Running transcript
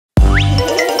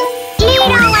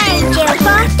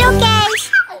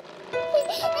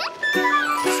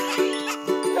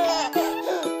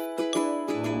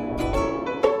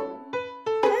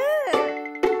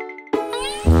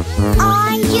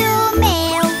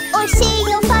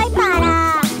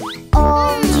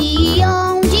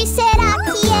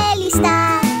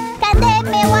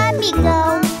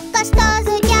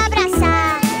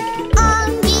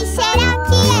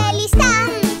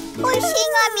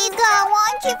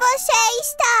você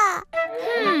está?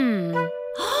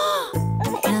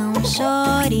 Não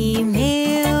chore,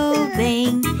 meu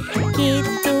bem, que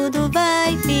tudo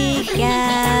vai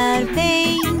ficar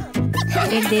bem.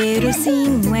 Perder o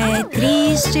ursinho é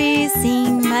triste,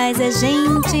 sim, mas a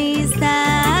gente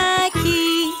está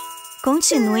aqui.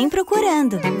 Continuem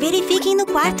procurando. Verifiquem no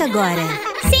quarto agora.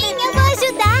 Sim, eu vou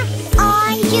ajudar.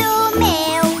 Onde o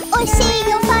meu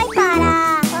ursinho foi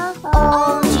parar?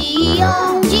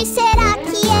 Onde será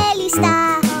que ele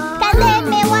está? Cadê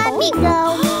meu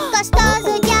amigão,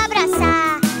 gostoso de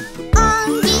abraçar?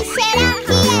 Onde será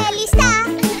que ele está?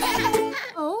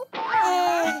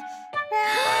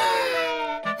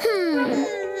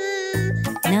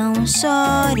 Não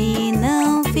chore,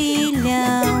 não,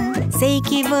 filhão. Sei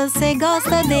que você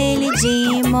gosta dele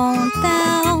de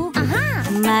montão.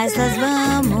 Mas nós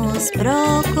vamos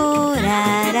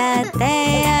procurar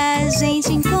até a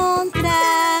gente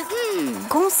encontrar.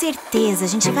 Com certeza a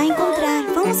gente vai encontrar.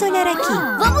 Vamos olhar aqui.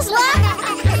 Vamos lá!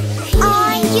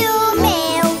 Onde o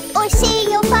meu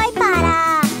ursinho foi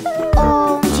parar?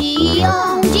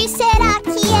 Onde será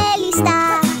que ele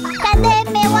está? Cadê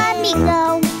meu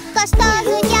amigão,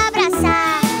 gostoso de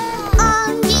abraçar?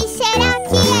 Onde será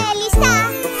que ele está?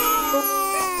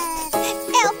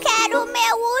 Eu quero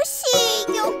meu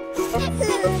ursinho.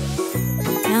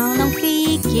 Não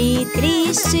fique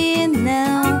triste,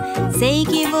 não. Sei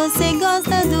que você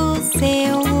gosta do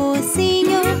seu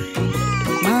ursinho.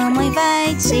 Mamãe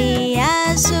vai te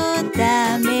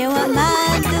ajudar, meu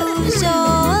amado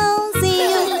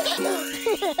Joãozinho.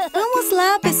 Vamos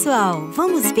lá, pessoal.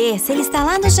 Vamos ver se ele está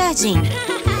lá no jardim.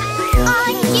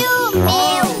 Onde o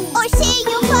meu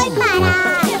ursinho foi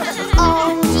parar?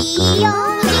 Onde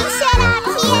será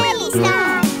que ele está?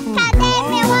 Cadê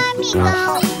meu amigão,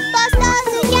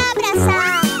 gostoso de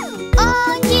abraçar?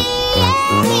 Onde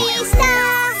ele está?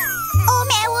 O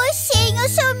meu ursinho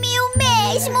sumiu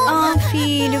mesmo. Oh,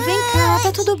 filho, vem cá,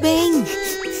 tá tudo bem.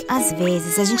 Às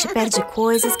vezes a gente perde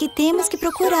coisas que temos que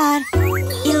procurar.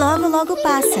 E logo, logo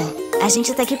passa. A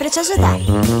gente tá aqui pra te ajudar.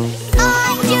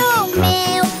 Onde o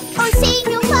meu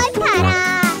ursinho foi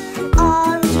parar?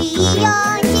 Onde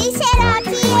será que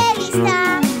ele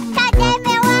está? Cadê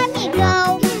meu amigão,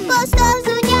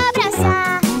 gostoso de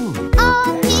abraçar?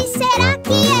 Onde será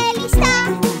que ele está?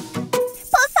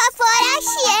 Por favor,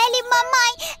 ache ele,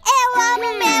 mamãe. Eu amo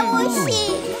meu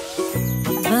ursinho.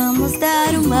 Vamos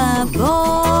dar uma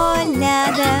boa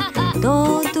olhada,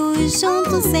 todos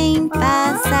juntos sem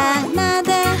passar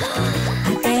nada.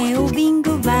 Até o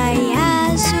bingo vai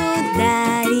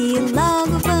ajudar e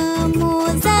logo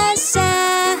vamos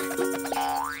achar.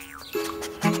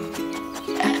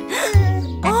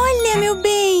 Olha, meu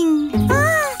bem!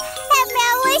 É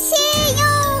meu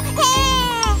ursinho! É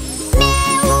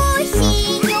meu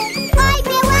ursinho! Oi,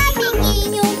 meu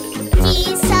amiguinho! Que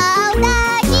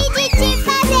saudade de te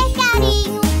fazer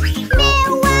carinho!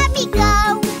 Meu amigão,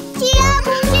 te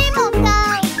amo de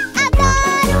montão!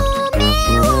 Adoro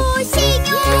meu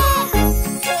ursinho!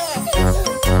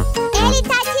 Ele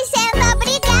tá dizendo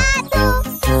obrigado!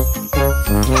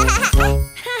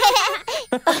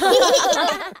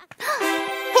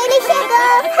 Ele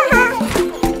chegou!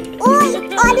 Ui,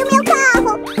 olha o meu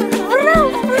carro! Vrum,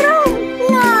 vrum.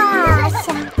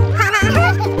 Nossa!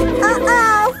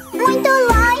 Muito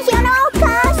longe, eu não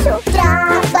alcanço.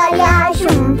 Trabalhar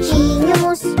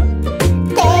juntinhos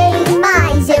tem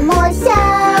mais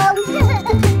emoção.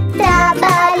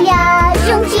 Trabalhar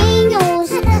juntinhos,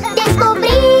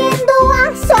 descobrindo a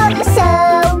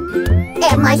solução.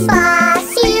 É mais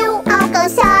fácil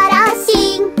alcançar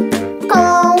assim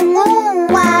com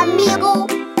um amigo.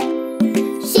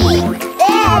 Sim,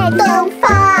 é tão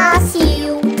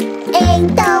fácil.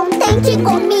 Então tente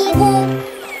comigo.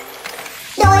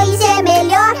 Dois é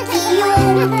melhor que um.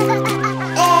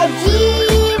 É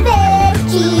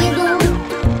divertido.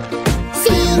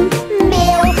 Sim,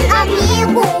 meu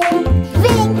amigo,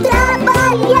 vem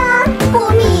trabalhar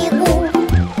comigo.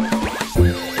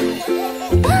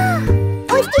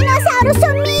 Os dinossauros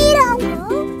sumiram.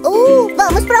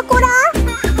 Vamos procurar.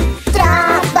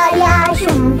 Trabalhar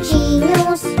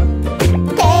juntinhos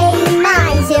tem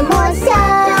mais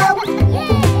emoção.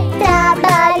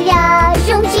 Trabalhar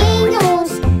juntinhos,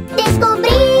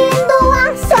 descobrindo a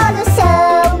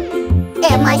solução.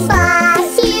 É mais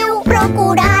fácil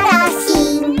procurar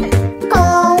assim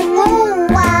com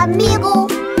um amigo.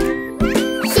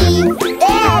 Sim,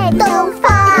 é tão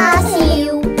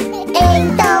fácil.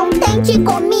 Então tente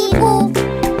comigo.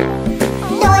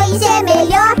 Dois é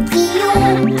melhor que um.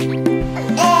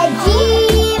 É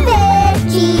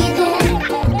divertido.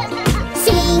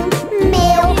 Sim,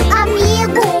 meu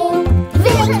amigo,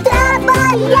 vem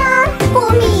trabalhar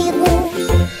comigo.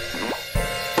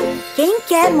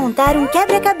 quer montar um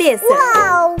quebra-cabeça?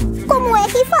 Uau! Como é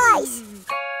que faz?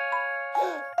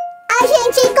 A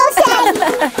gente consegue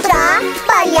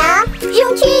trabalhar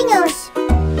juntinhos,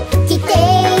 que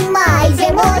tem mais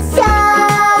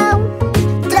emoção.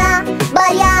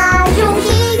 Trabalhar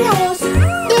juntinhos,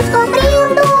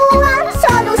 descobrindo a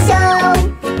solução.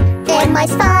 É mais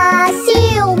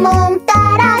fácil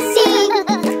montar assim,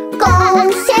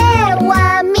 com seu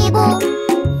amigo.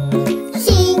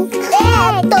 Sim,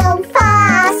 é tão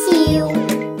fácil,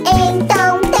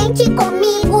 então tente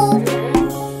comigo.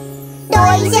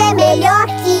 Dois é melhor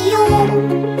que um,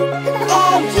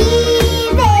 é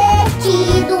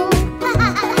divertido.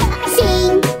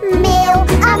 Sim, meu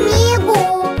amigo,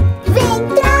 vem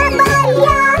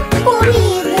trabalhar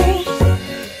comigo.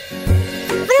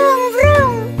 Vrum,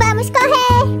 vrum, vamos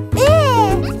correr.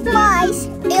 Mas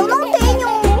eu não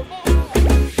tenho.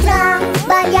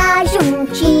 Trabalhar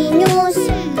juntinhos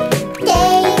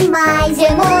tem mais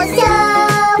emoção.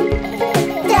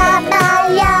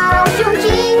 Trabalhar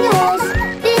juntinhos,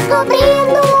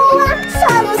 descobrindo a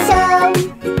solução.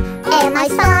 É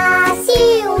mais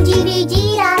fácil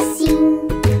dividir assim,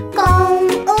 com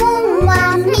um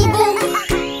amigo.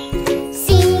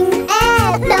 Sim,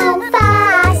 é tão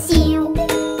fácil,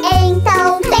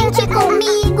 então tente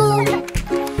comigo.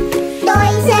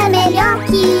 Dois é melhor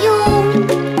que um,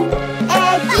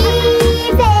 é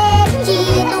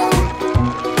divertido.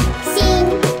 Sim,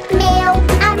 meu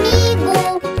amigo,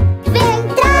 vem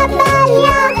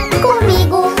trabalhar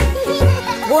comigo.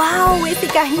 Uau, esse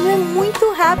carrinho é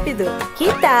muito rápido.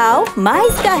 Que tal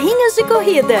mais carrinhos de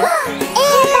corrida?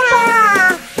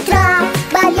 Eba!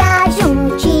 Trabalhar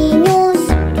juntinhos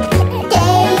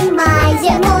tem mais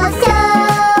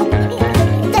emoção.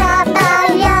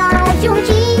 Trabalhar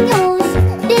juntinhos,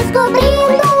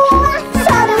 descobrindo a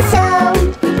solução.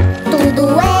 Tudo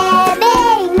é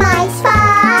bem mais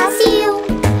fácil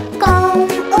com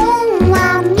um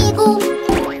amigo.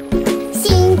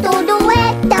 Sim, tudo é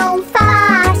tão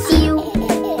fácil,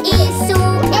 isso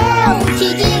eu te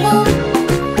digo.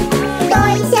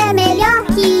 Dois é melhor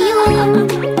que um,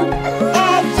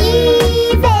 é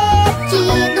divertido.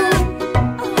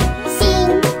 Sim,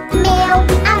 meu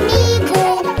amigo,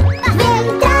 vem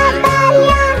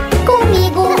trabalhar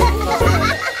comigo.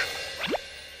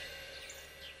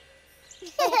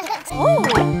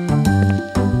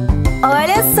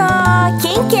 Olha só,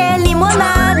 quem quer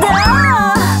limonada?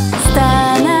 Está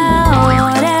na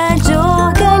hora de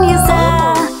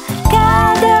organizar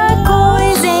cada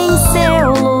coisa em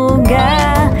seu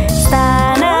lugar.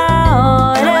 Está na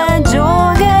hora de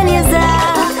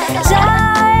organizar, já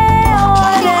é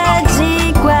hora de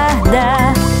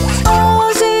guardar.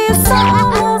 Hoje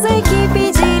somos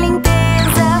equipe de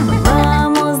limpeza,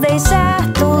 vamos deixar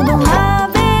tudo uma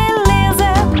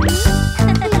beleza.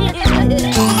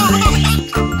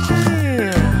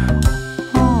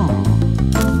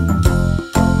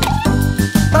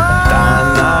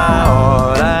 Tá na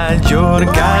hora de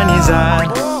organizar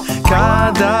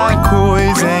cada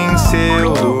coisa em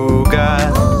seu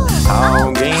lugar.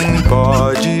 Alguém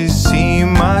pode se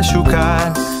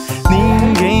machucar,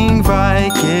 ninguém vai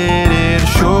querer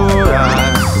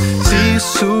chorar. Se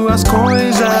suas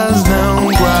coisas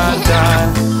não guardar,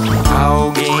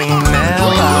 alguém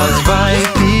nelas vai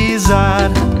pisar.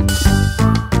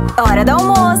 Hora do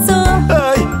almoço.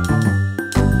 Ai!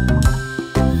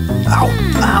 Au,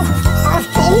 au,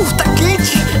 au, tá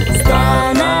quente!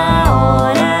 Está na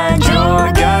hora de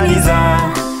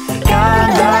organizar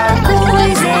Cada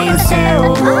coisa em seu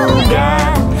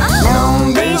lugar.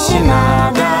 Não deixe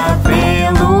nada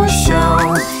pelo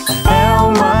chão, é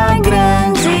uma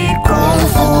grande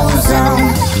confusão.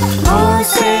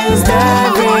 Vocês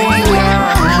devem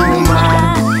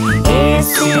arrumar,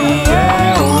 esse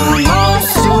é o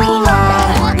nosso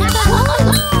lar.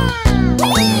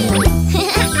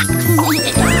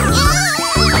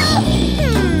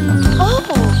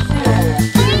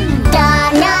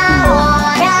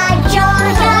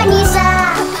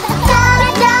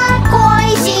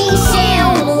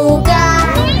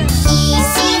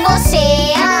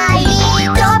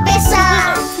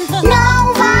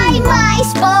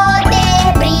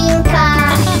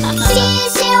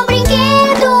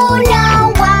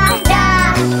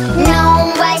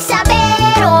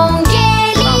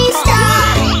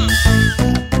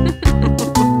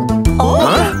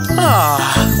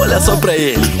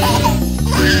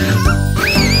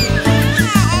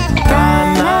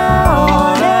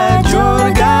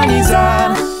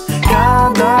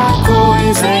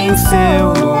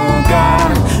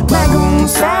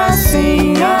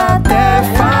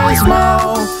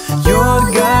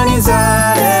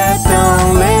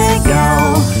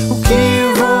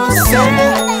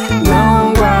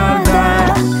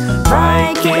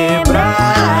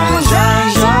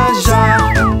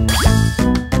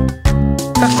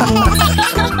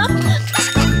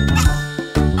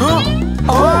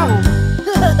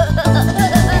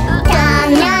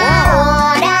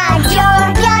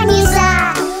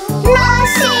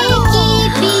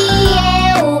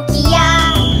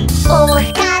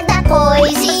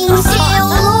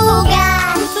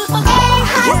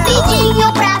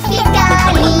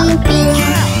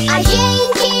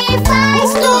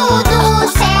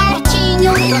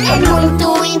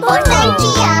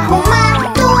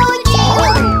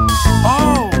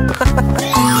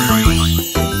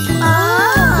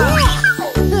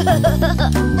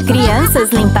 Crianças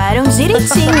limparam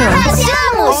direitinho.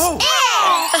 Vamos!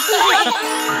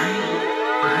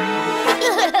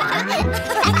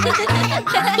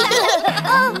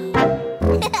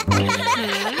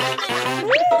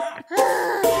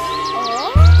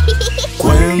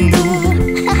 Quando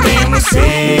temos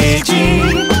sede,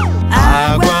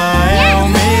 água é o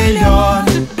melhor.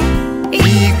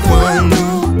 E quando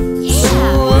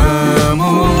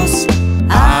suamos,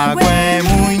 água é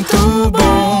muito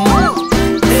bom.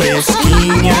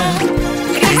 Fresquinha,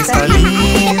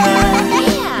 cristalina,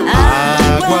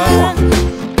 água.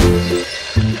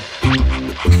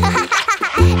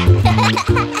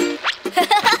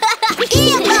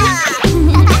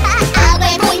 Água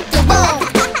é muito bom.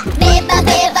 Beba,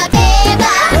 beba,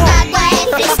 beba. Água é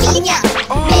fresquinha.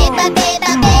 Beba,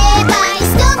 beba, beba.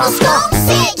 Estamos com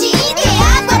sede. Me dê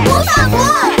água, por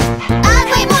favor.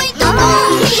 Água é muito bom.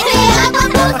 Me dê água,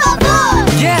 por favor.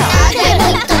 Água é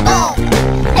muito bom.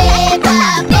 Beba,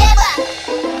 beba.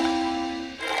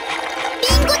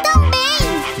 Bingo também.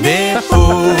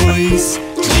 Depois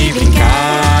de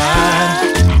brincar,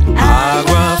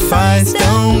 água faz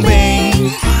tão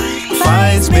bem,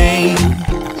 faz bem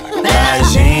pra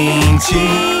gente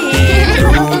e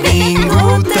pro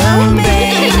bingo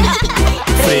também.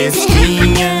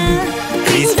 Fresquinha,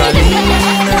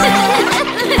 cristalina,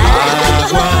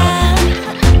 água.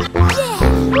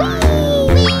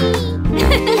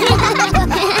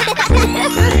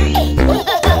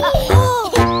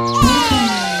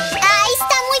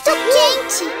 Está muito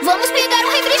quente. Vamos pegar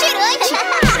um refrigerante.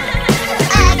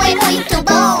 Água é muito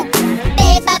bom.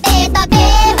 Beba, beba,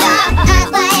 beba.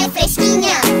 Água é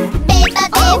fresquinha. Beba,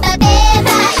 beba,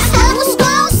 beba. Estamos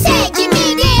com sede. Me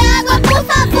dê água, por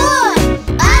favor.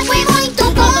 Água é muito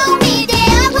bom. Me dê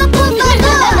água, por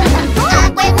favor.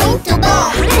 Água é muito bom.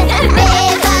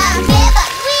 Beba, beba.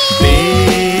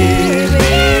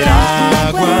 Beber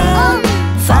água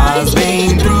faz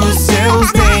bem pros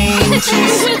seus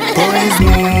dentes, pois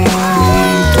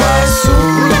muito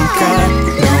açúcar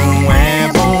não é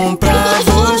bom pra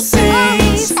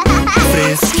vocês.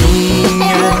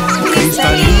 Fresquinha,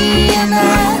 cristalina,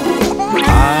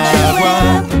 água.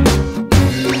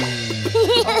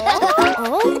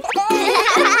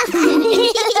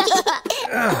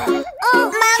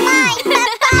 Mamãe,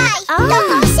 papai, tô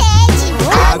com sede.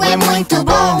 Água é muito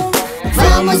bom,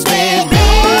 vamos beber.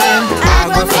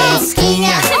 Água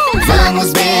fresquinha,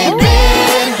 vamos beber.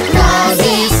 Nós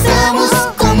estamos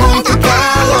com muito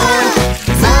calor.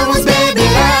 Vamos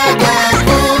beber água,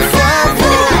 por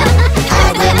favor.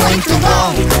 Água é muito bom,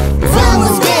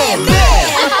 vamos beber.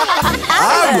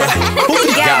 Água?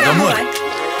 Obrigado, amor.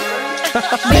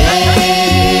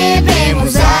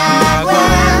 Bebemos água.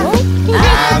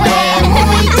 Água é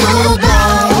muito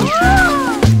bom.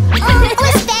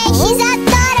 Os peixes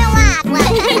adoram água.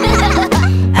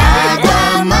 Água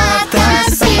mata a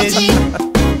sede.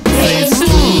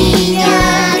 Fresquinha,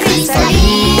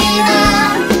 cristalina,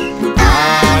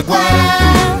 água.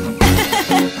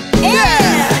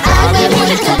 Água é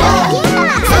muito bom,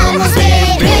 vamos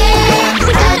beber.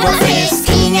 Água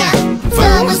fresquinha,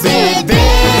 vamos beber.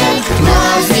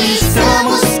 Nós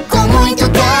estamos com muito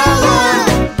calor.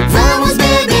 Vamos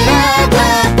beber água,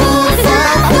 por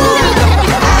favor.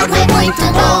 Água é muito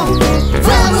bom,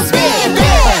 vamos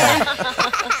beber.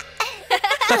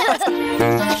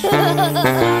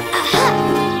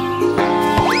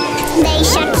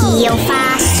 Deixa que eu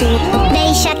faço,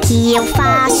 deixa que eu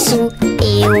faço.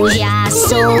 Eu já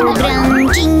sou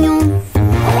grandinho.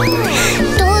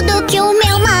 Tudo que o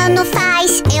meu mano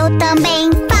faz, eu também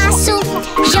faço.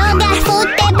 Jogar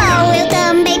futebol, eu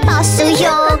também posso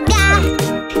jogar.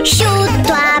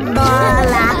 Chuto a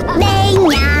bola bem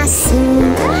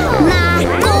assim.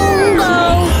 Marco um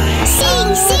gol.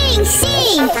 Sim, sim,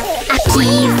 sim.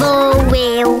 Aqui vou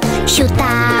eu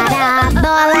chutar a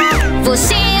bola.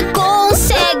 Você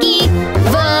consegue?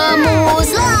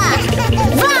 Vamos lá!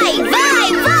 Vai, vai,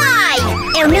 vai!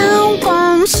 Eu não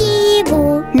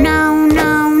consigo. Não,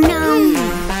 não, não.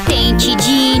 Tente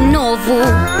de novo.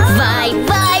 Vai,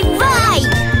 vai, vai!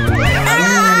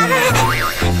 Ah,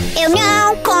 eu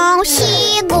não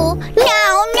consigo.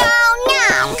 Não, não,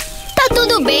 não. Tá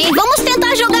tudo bem. Vamos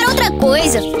tentar jogar outra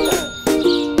coisa.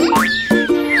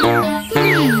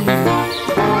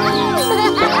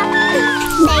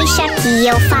 Deixa que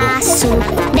eu faço,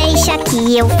 deixa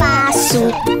que eu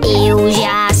faço. Eu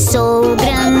já sou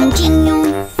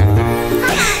grandinho.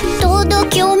 Tudo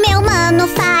que o meu mano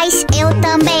faz, eu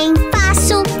também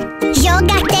faço.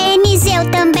 Jogar tênis, eu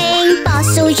também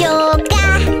posso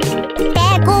jogar.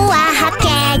 Pego a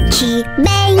raquete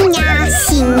bem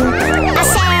assim.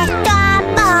 Acerto a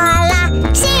bola.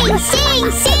 Sim,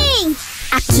 sim, sim.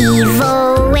 Aqui Aqui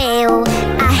vou eu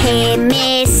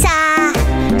arremessar.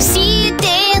 Se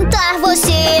tentar,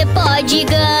 você pode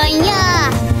ganhar.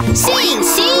 Sim,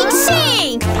 sim,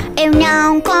 sim! Eu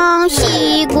não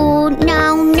consigo,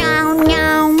 não, não,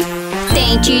 não.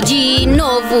 Tente de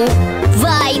novo.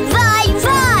 Vai, vai,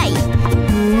 vai!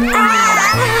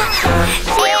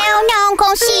 Eu não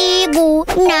consigo,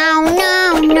 não,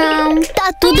 não, não.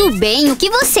 Tá tudo bem. O que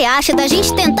você acha da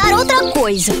gente tentar outra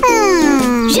coisa?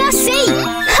 Já sei!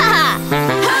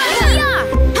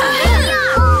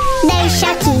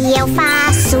 Deixa que eu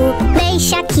faço,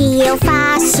 deixa que eu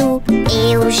faço.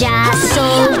 Eu já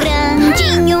sou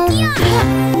grandinho.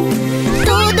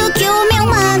 Tudo que o meu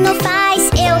mano faz,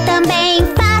 eu também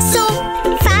faço.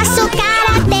 Faço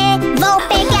karatê, vou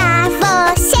pegar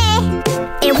você.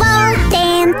 Eu vou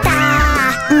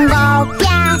tentar um golpe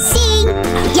assim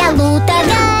e a luta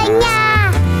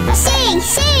ganhar. Sim,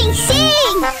 sim, sim.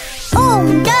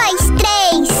 1, 2, 3.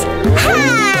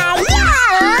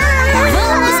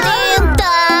 Vamos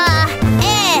tentar!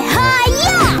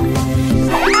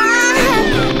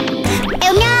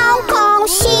 Eu não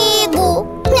consigo.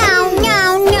 Não,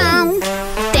 não, não.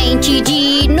 Tente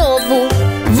de novo.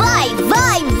 Vai,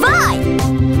 vai, vai!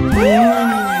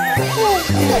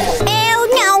 Eu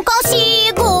não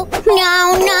consigo.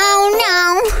 Não, não,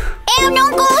 não. Eu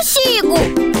não consigo.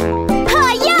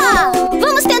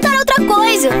 Vamos tentar outra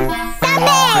coisa. Tá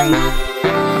bem.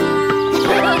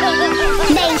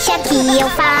 Deixa que eu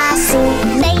faço,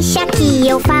 deixa que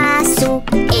eu faço.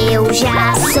 Eu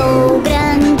já sou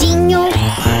grandinho.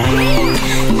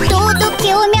 Tudo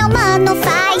que o meu mano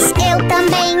faz, eu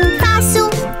também faço.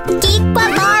 Quico a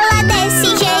bola desse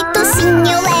jeito, sim,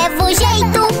 eu levo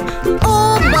jeito.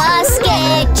 O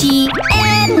basquete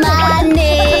é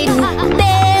maneiro,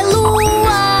 pelo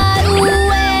aro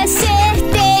é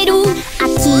certeiro.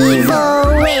 Aqui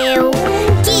vou eu,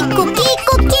 Kiko,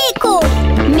 Kiko, Kiko.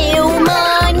 Meu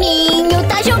maninho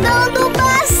tá jogando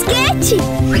basquete.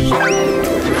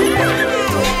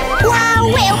 Uau,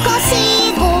 eu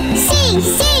consigo! Sim,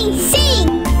 sim, sim!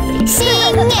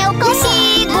 Sim, eu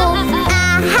consigo!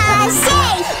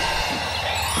 Arrasei!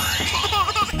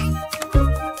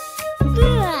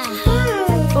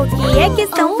 O que é que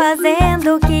estão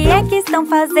fazendo? O que é que estão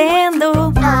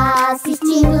fazendo?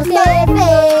 Assistindo TV!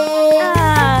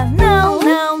 Ah, não,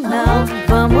 não, não.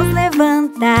 Vamos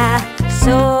levantar.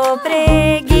 Sou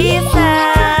preguiça.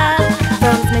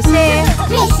 Vamos mexer,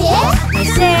 Mexer,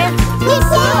 mexer,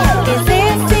 mexer,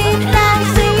 exercitar,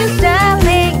 cheios de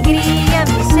alegria.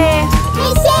 Mexer,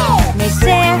 mexer,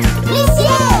 mexer,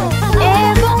 mexer!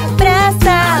 é bom pra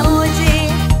saúde.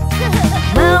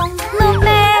 Mão no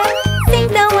pé,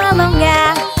 então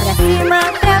alongar. Pra cima,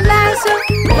 pra baixo,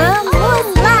 vamos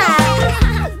lá.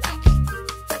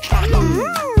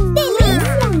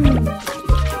 Delícia!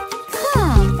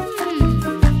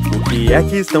 O que é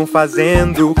que estão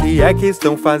fazendo? O que é que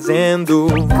estão fazendo?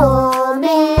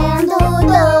 Comendo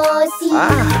doce!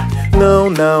 Ah, não,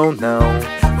 não, não.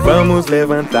 Vamos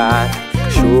levantar.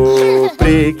 Show,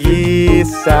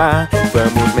 preguiça.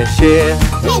 Vamos mexer,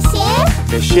 Mexer,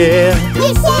 mexer.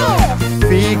 mexer,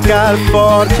 Ficar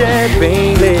forte é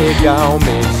bem legal.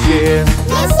 Mexer,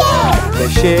 mexer,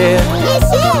 mexer.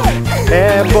 mexer!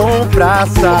 É bom pra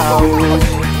saúde.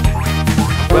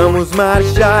 Vamos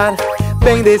marchar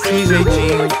bem desse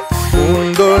jeitinho.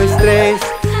 1, 2, 3,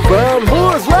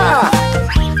 vamos lá!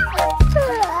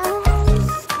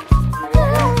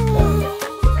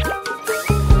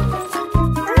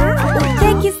 O que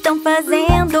é que estão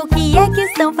fazendo? O que é que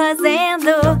estão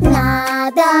fazendo?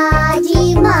 Nada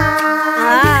demais!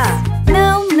 Ah,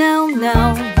 não, não,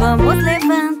 não. Vamos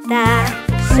levantar.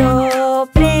 Sou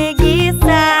preguiça.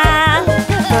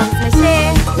 Vamos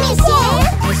mexer, Mexer,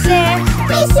 mexer,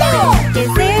 mexer,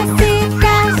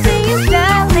 exercitar, cheios de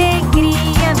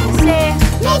alegria. Mexer,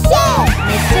 mexer,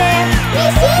 mexer,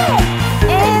 mexer!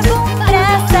 é bom pra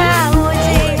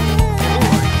saúde.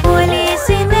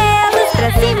 Polichinelos pra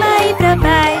cima e pra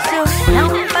baixo. Não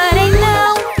parem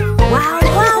não. Uau,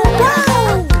 uau,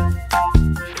 uau.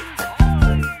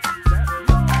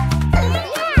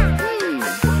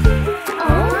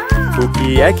 O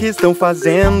que é que estão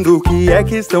fazendo? O que é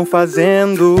que estão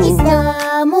fazendo?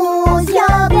 Estamos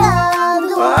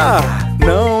jogando! Ah,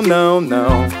 não, não,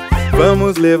 não.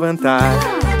 Vamos levantar.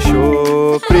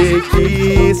 Show,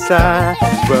 preguiça.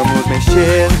 Vamos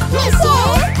mexer,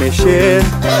 Mexer, mexer.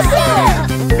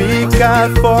 mexer, Ficar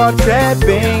forte é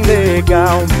bem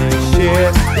legal.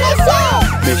 Mexer,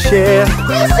 mexer, mexer.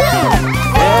 mexer!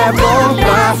 É bom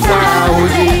pra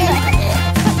saúde.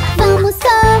 Vamos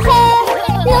correr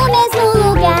no mesmo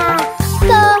lugar.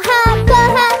 Corra,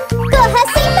 corra, corra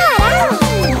sem parar.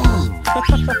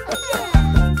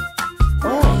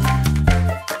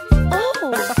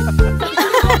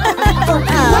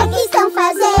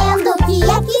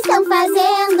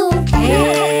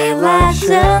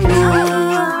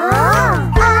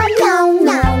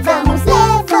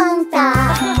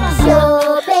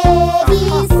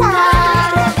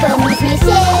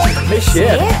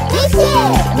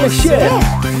 Mexer.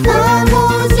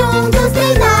 Vamos juntos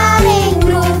treinar em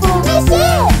grupo.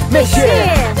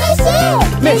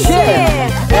 Mexer.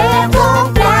 É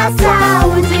bom pra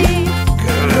saúde.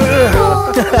 Do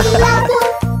lado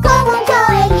como um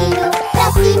coelhinho. Pra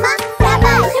cima, pra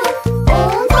baixo. 1,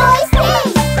 2,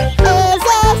 3.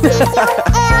 Exercício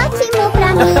é ótimo pra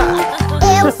mim.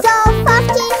 Eu sou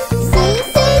forte.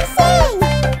 Sim.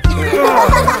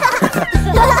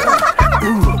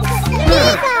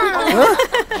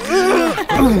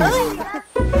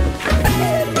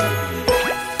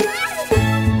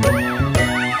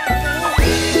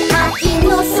 Aqui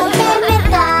no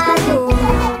supermercado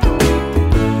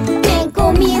tem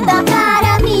comida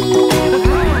para mim,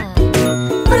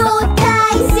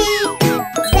 frutas e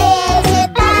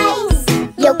vegetais.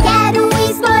 E eu quero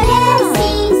escolher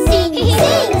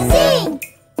sim.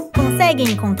 Conseguem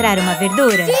encontrar uma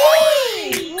verdura?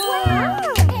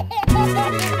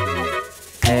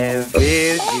 É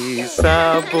verde,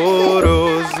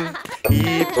 saboroso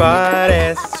e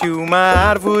parece uma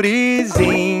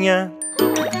arvorezinha.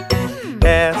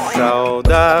 É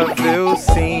saudável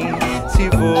sim, se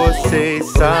vocês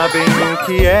sabem o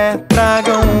que é,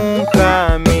 tragam um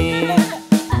pra mim.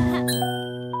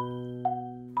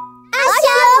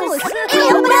 Achamos!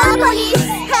 É o brócolis!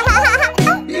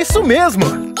 Isso mesmo!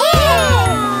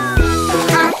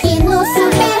 Aqui no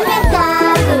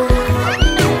supermercado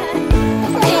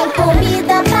tem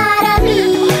comida para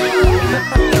mim,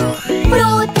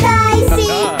 frutas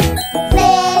e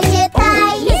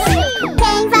vegetais.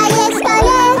 Quem vai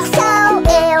escolher sou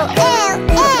eu.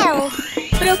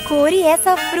 Procure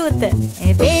essa fruta.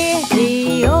 É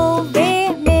verde ou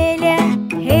vermelha,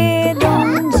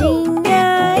 redondinha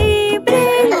e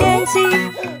brilhante.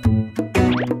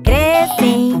 Cresce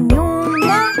em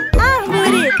uma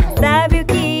árvore. Sabe o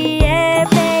que é?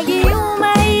 Pegue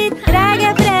uma e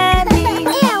traga pra mim.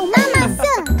 É uma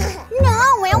maçã?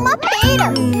 Não, é uma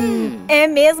pera. É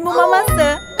mesmo uma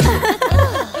maçã.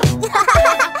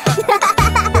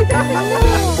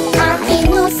 Aqui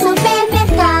no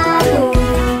supermercado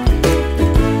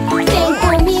tem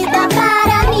comida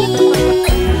para mim,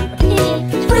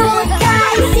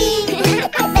 frutas e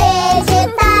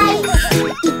vegetais.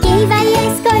 E quem vai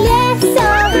escolher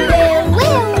sou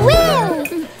eu.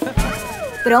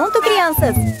 Pronto,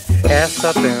 crianças?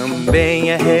 Essa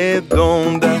também é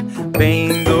redonda,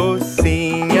 bem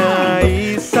docinha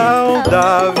e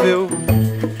saudável.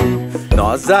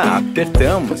 Nós a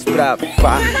apertamos pra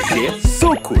fazer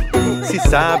suco. Se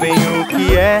sabem o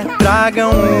que é,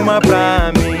 tragam uma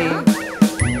pra mim.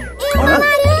 Uma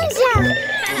laranja!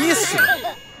 Isso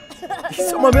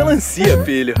é uma melancia,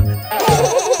 filho.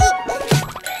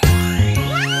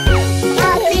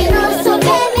 Aqui no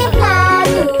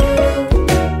supermercado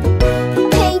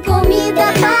tem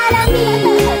comida para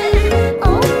mim,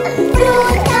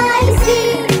 frutas e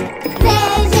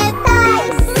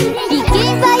vegetais. E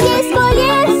quem vai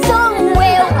escolher sou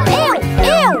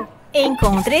eu.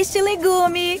 Encontre este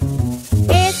legume.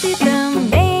 Esse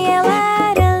também é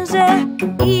laranja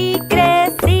e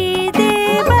cresce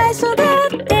debaixo da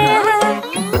terra.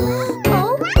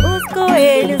 Os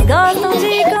coelhos gostam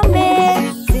de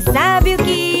comer. Se sabe o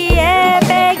que é,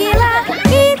 pegue lá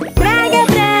e traga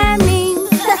pra mim.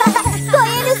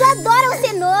 Coelhos adoram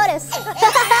cenouras.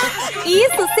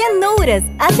 Isso, cenouras!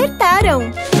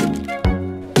 Acertaram!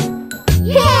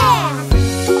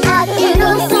 Aqui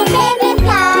no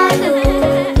supermercado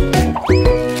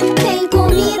tem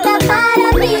comida para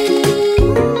mim,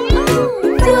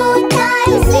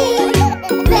 frutas e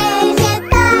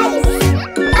vegetais.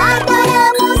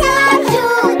 Adoramos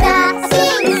ajudar,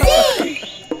 sim.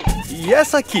 E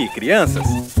essa aqui, crianças?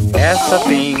 Essa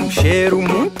tem um cheiro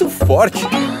muito forte.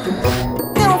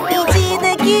 Tão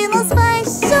fedida que nos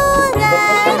faz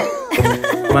chorar.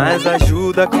 Mas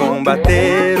ajuda a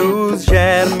combater os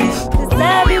germes.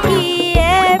 Sabe o que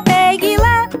é? Pegue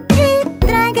lá e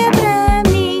traga pra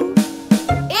mim.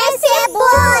 Esse é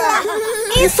bola!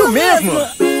 Isso mesmo!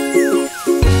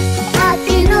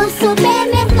 Aqui no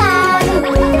supermercado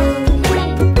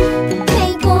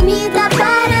tem comida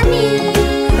para mim,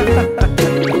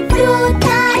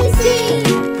 frutas e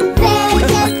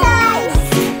vegetais.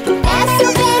 É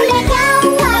super legal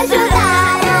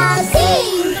ajudar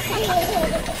assim.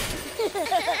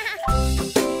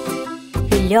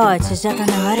 Filhote, já tá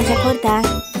na hora de acordar.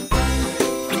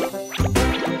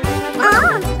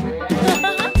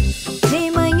 De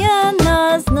manhã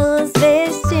nós nos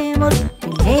vestimos.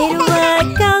 Primeiro a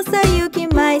calça e o que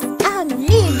mais?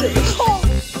 Amigos!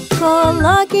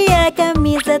 Coloque a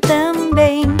camisa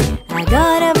também.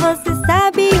 Agora você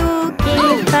sabe o que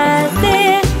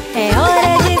fazer. É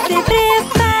hora de se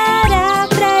preparar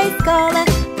pra escola.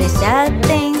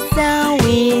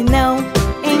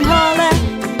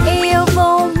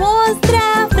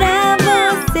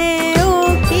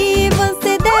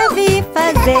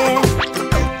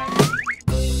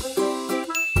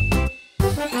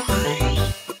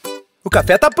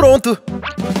 café tá pronto.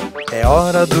 É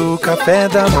hora do café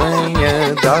da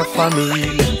manhã da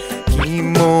família. Que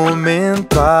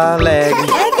momento alegre.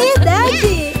 É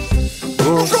verdade!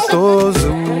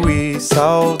 Gostoso e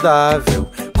saudável.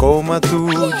 Coma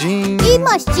tudinho. E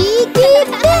mastigue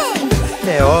bem.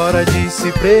 É hora de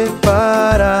se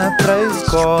preparar pra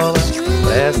escola.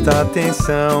 Presta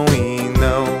atenção e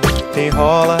não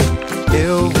enrola.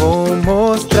 Eu vou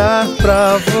mostrar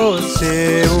pra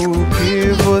você o que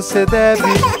você deve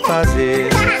fazer.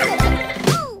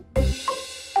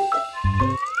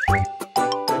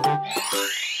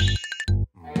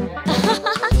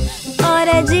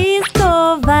 Hora de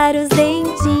escovar os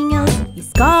dentinhos.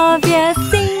 Escove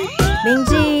assim, bem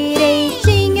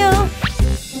direitinho.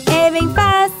 É bem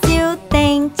fácil,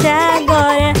 tente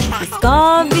agora.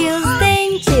 Escove os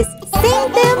dentes sem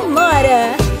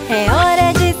demora. É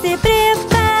hora de se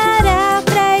preparar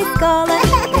pra escola.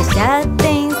 Preste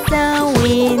atenção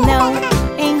e não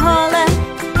enrola.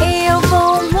 Eu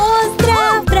vou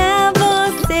mostrar pra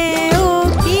você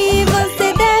o que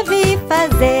você deve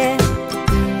fazer.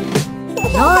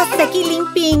 Nossa, que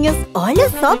limpinhos! Olha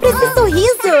só pra esse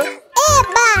sorriso!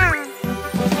 Eba!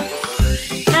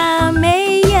 A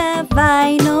meia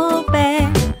vai no pé.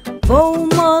 Vou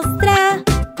mostrar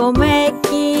como é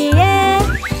que é.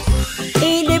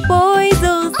 E depois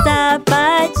o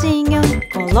sapatinho.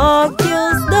 Coloque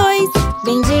os dois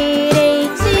bem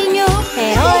direitinho.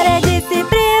 É hora de se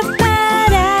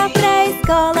preparar pra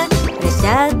escola. Preste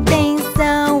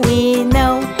atenção e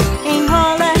não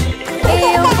enrola.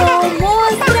 Eu vou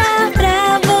mostrar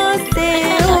pra você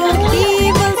o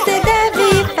que você deve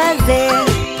fazer.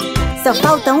 Só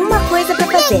falta uma coisa pra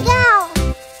fazer. Legal!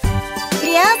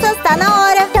 Crianças, tá na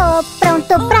hora. Tô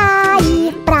pronto pra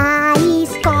ir pra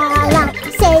escola.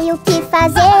 Sei o que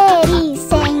fazer e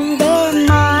sem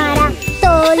demora.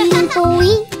 Tô limpo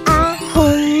e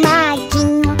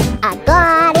arrumadinho.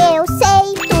 Agora eu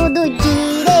sei tudo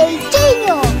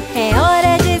direitinho. É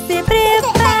hora de se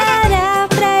preparar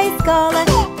pra escola.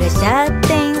 Preste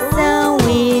atenção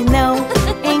e não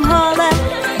enrola.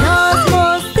 Nós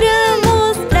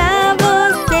mostramos pra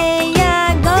você e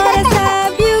agora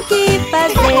sabe o que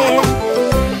fazer.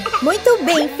 Muito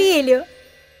bem, filho.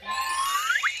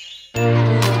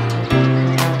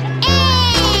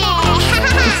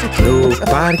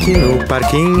 No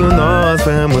parquinho nós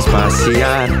vamos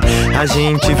passear. A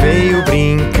gente veio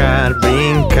brincar,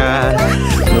 brincar.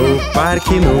 No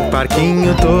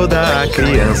parquinho toda a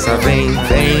criança vem,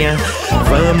 venha.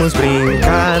 Vamos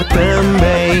brincar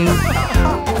também.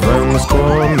 Vamos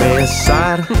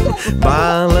começar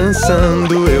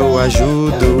balançando, eu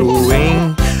ajudo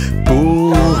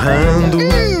empurrando.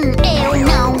 Eu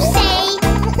não sei,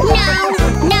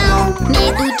 não,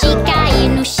 medo de cair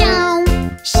no chão,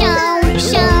 chão.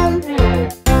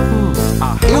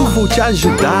 Eu vou te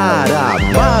ajudar a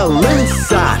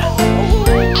balançar.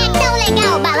 É tão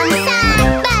legal balançar,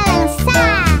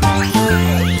 balançar.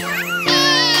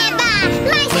 Eba,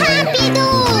 mais rápido.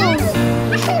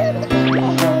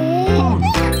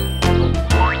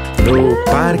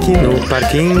 No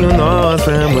parquinho nós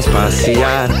vamos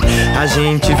passear. A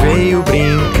gente veio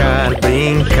brincar,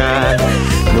 brincar.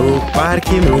 No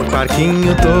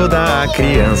parquinho toda a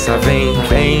criança vem,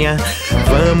 venha.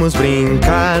 Vamos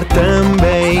brincar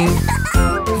também.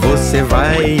 Você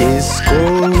vai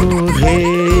escorregar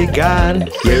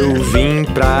e eu vim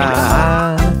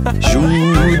pra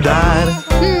ajudar.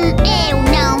 Eu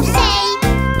não sei,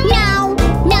 não,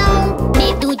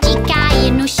 medo de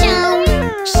cair no chão,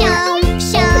 chão.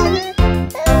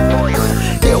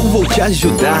 Eu vou te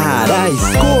ajudar a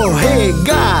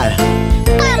escorregar.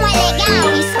 Como é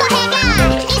legal escorregar.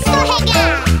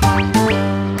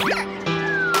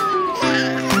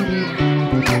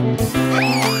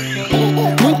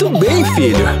 Muito bem,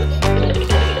 filho.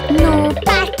 No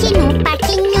parquinho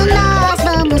nós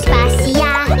vamos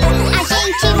passear. A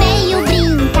gente veio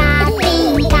brincar,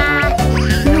 brincar.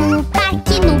 No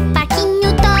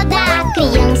parquinho toda a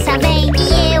criança vem. E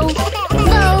eu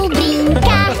vou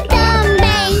brincar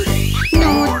também.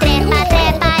 No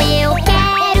trepa-trepa eu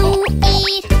quero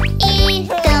ir.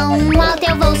 Tão alto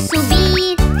eu vou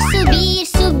subir.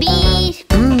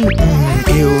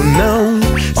 Eu não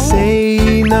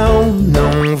sei,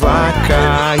 não vai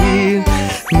cair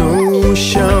no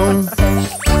chão.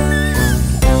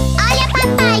 Olha,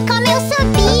 papai, como eu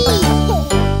subi.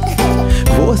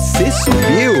 Você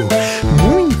subiu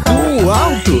muito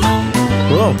alto.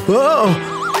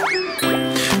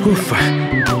 Ufa.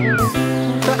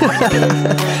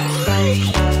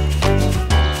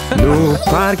 No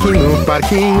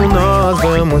parquinho nós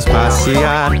vamos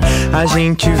passear. A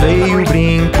gente veio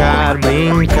brincar,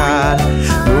 brincar.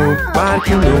 No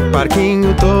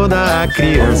parquinho toda a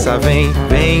criança vem,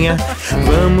 venha,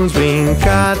 vamos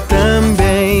brincar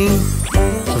também.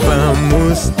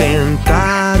 Vamos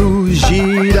tentar o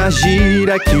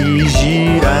gira-gira que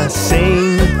gira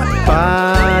sem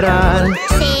parar.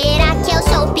 Será que eu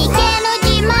sou pequeno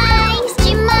demais,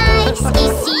 demais? E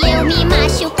se eu me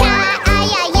machucar? Ai,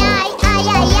 ai, ai, ai,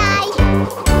 ai, ai.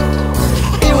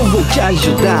 Eu vou te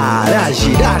ajudar a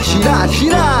girar, girar,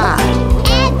 girar.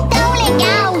 É tão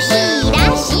legal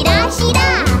girar, girar,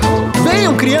 girar.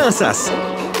 Venham, crianças!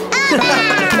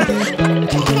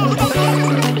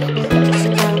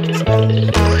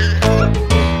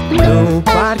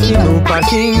 No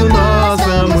parquinho nós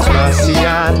vamos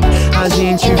passear. A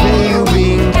gente veio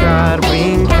brincar,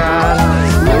 brincar.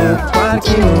 No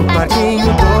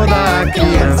parquinho toda a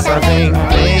criança vem,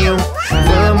 venham,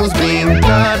 vamos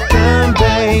brincar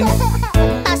também.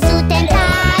 Posso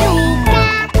tentar o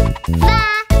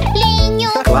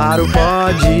cavalinho? Claro,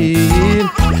 pode ir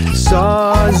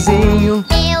sozinho.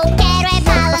 Eu quero é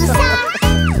balançar,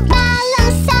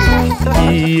 balançar.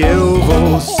 E eu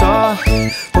vou só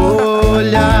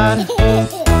olhar.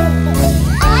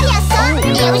 Olha só,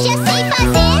 eu já sei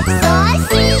fazer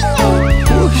sozinho.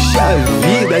 Puxa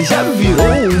vida, já virou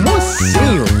um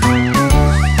mocinho.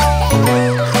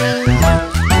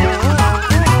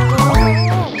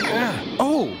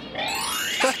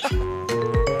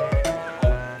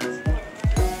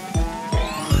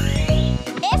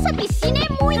 Essa piscina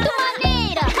é muito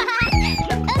maneira.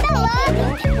 Anda logo.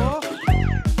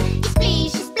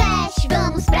 Splish, splash,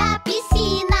 vamos pra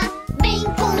piscina. Vem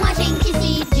com a gente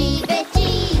se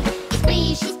divertir.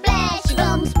 Splish, splash,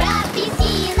 vamos pra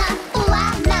piscina.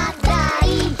 Pular, nadar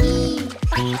e rir.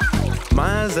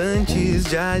 Mas antes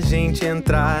de a gente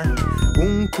entrar,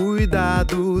 um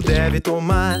cuidado deve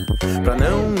tomar pra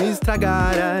não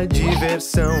estragar a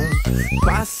diversão.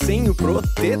 Passem o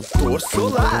protetor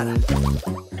solar.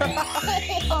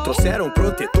 Trouxeram o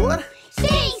protetor? Sim,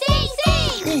 sim,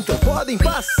 sim. Então podem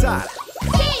passar.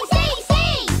 Sim, sim,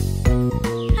 sim.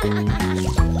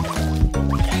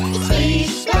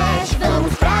 Splish, splash,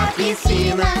 vamos pra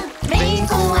piscina. Vem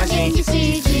com a gente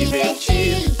se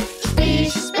divertir.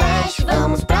 Splish, splash,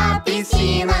 vamos pra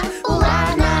piscina.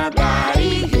 Pular, nadar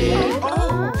e rir.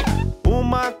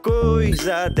 Uma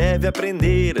coisa deve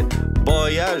aprender: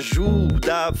 boy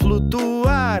ajuda a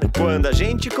flutuar. Quando a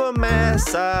gente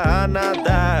começa a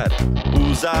nadar,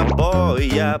 usa a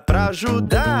boia pra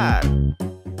ajudar.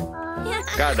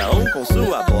 Cada um com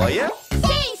sua boia.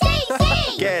 Sim, sim,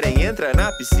 sim. Querem entrar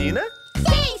na piscina?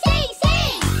 Sim, sim,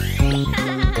 sim.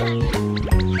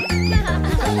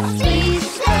 Splish,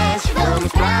 splash,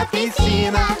 vamos pra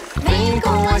piscina. Vem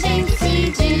com a gente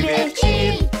se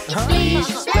divertir. Splish,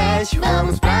 splash,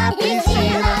 vamos pra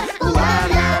piscina. Pular,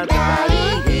 nadar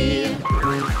e rir.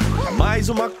 Mais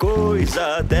uma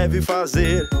coisa deve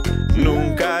fazer: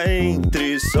 nunca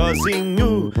entre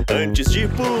sozinho. Antes de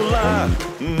pular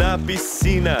na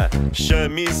piscina,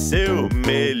 chame seu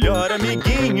melhor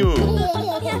amiguinho.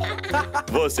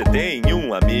 Você tem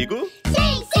um amigo?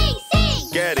 Sim, sim, sim.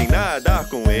 Querem nadar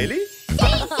com ele?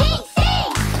 Sim, sim,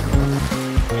 sim.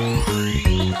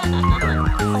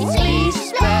 Splish,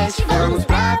 splash, vamos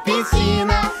pra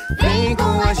piscina. Vem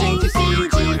com a gente se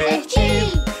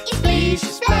divertir. Splish,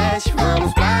 splash,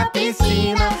 vamos pra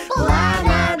piscina. Pular,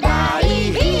 nadar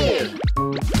e rir.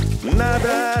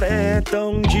 Nadar é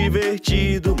tão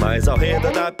divertido, mas ao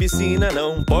redor da piscina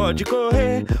não pode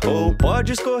correr, ou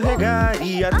pode escorregar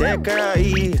e até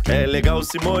cair. É legal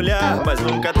se molhar, mas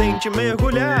nunca tente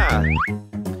mergulhar.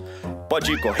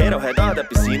 Pode correr ao redor da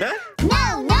piscina?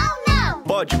 Não, não, não.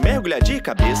 Pode mergulhar de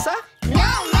cabeça?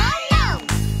 Não, não, não.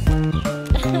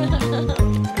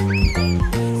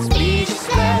 Splish,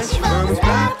 splash, vamos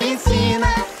pra piscina.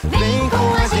 Vem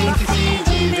com a gente se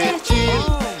divertir.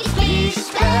 Splish,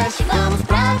 splash, vamos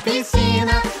pra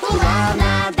piscina. Pular,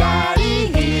 nadar e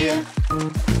rir.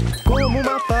 Como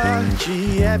uma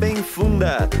parte é bem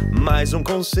funda, mais um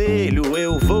conselho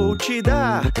eu vou te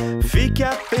dar: fique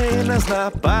apenas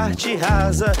na parte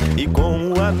rasa e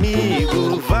com o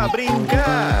amigo vá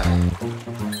brincar.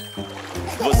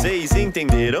 Vocês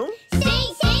entenderam?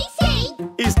 Sim, sim, sim.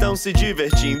 Estão se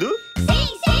divertindo? Sim,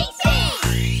 sim, sim.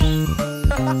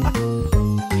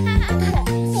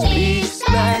 Splish,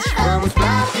 splash, vamos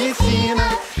pra piscina.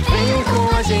 Vem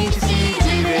com a gente se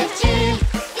divertir.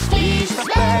 Splish,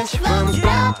 splash, vamos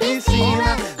pra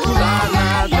piscina. Pular,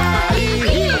 nadar e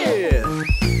rir.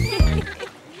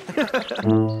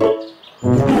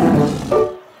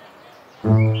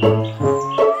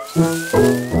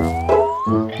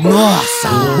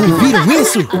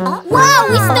 isso?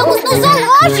 Uau, estamos no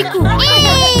zoológico!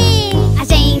 A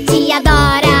gente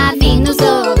adora vir no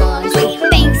zoológico.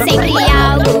 Tem sempre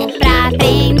algo pra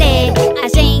aprender. A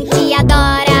gente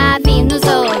adora vir no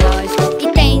zoológico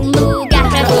e tem lugar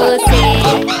pra você.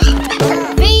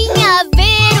 Venha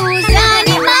ver os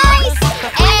animais,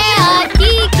 é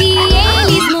aqui que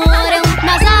eles moram.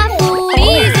 Nas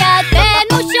árvores e até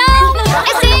no chão,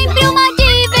 é sempre uma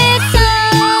diversão.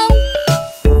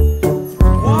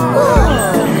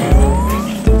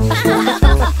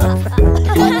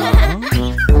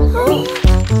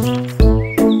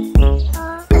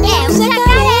 É um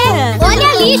jacaré. Olha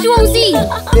ali, Joãozinho.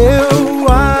 Eu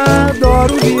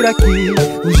adoro vir aqui.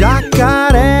 O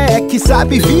jacaré que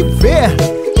sabe viver.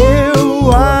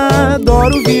 Eu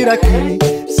adoro vir aqui.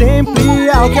 Sempre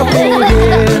há o que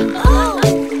aprender.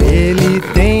 Ele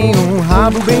tem um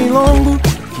rabo bem longo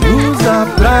que usa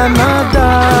pra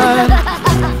nadar.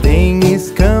 Tem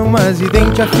escamas e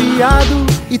dente afiado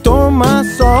e toma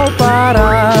sol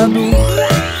parado.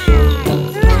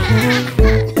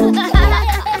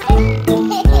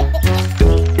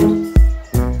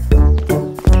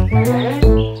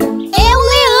 É um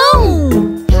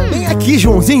leão. Vem aqui,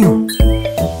 Joãozinho.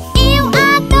 Eu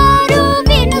adoro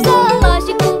vir no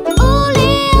zoológico. O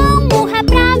leão morra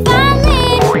pra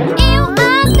valer. Eu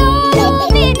adoro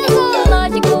vir no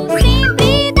zoológico.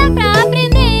 Sempre dá pra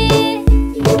aprender.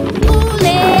 O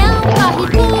leão corre e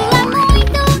pula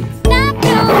muito. Dá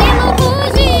pra ouvi-lo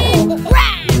fugir.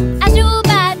 A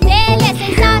juba dele é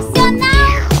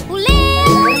sensacional. O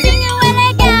leãozinho é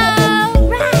legal.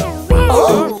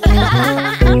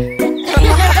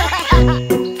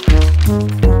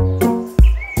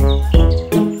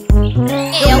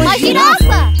 É uma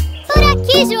girafa. Por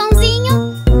aqui, Joãozinho.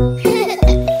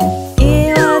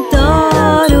 Eu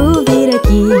adoro vir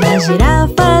aqui. A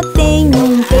girafa tem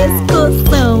um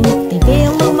pescoção, tem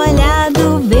pelo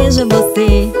malhado, veja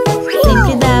você.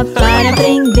 Sempre dá para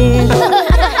aprender.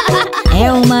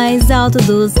 É o mais alto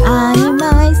dos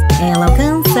animais. Ela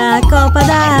alcança a copa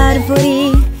da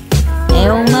árvore.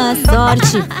 É uma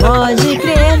sorte, pode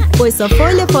crer, pois sua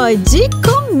folha pode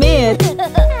comer.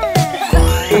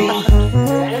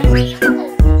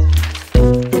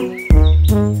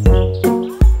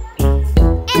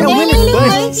 É um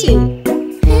elefante.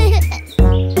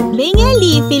 Bem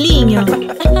ali, filhinho.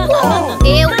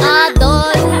 Eu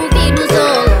adoro vir no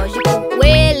zoológico. O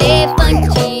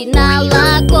elefante na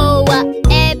lagoa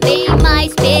é bem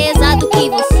mais pesado que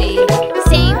você.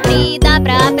 Sempre dá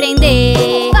pra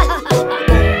aprender.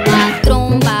 A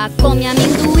tromba come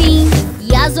amendoim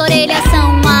e as orelhas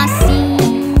são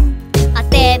assim.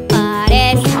 Até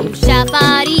parece um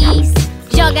chafariz.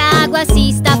 Joga água se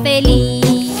está feliz.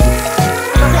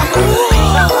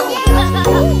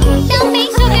 Também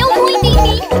choveu muito em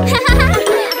mim.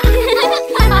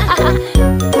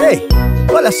 Ei,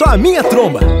 olha só a minha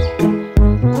tromba.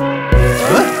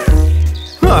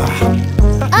 Hã?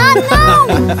 Ah, não!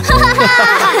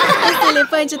 Esse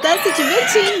elefante tá se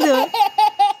divertindo.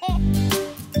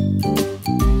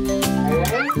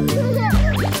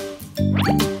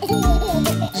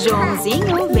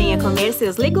 Joãozinho, venha comer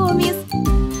seus legumes.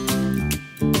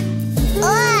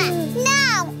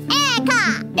 Não,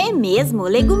 eca! É mesmo,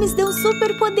 legumes dão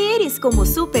superpoderes, como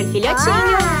super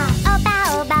filhotinho.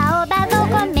 Oba, oba, oba, vou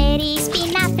comer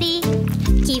espinafre,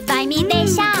 que vai me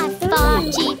deixar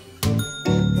forte.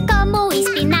 Como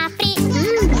espinafre,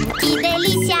 que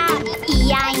delícia!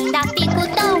 E ainda fico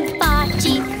tão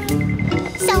forte.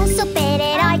 Sou um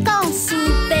super-herói com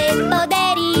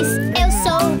superpoderes. Eu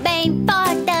sou bem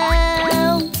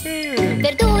fortão.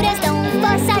 Verduras dão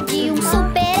força de um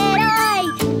super-herói.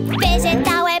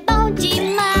 Vegetal é bom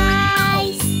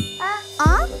demais.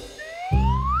 Hã?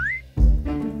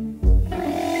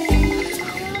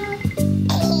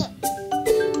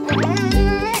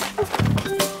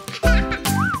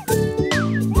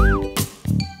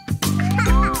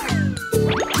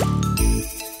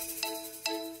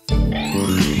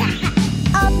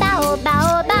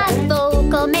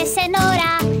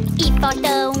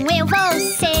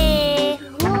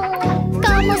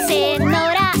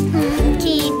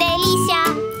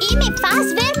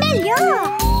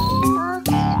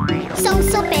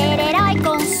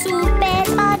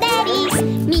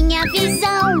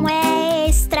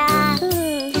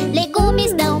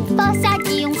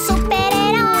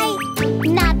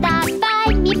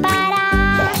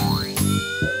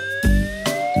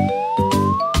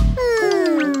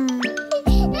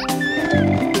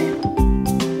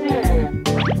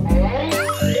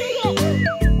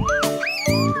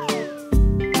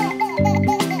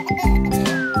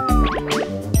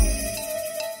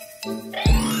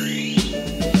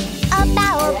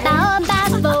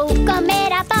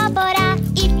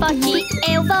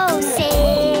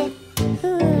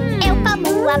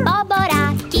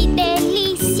 abóbora, que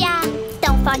delícia!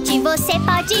 Tão forte você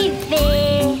pode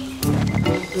ver.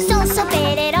 Sou um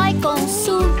super-herói com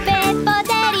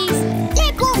superpoderes.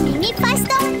 Legume me faz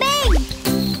tão bem.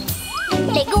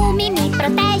 Legume me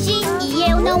protege e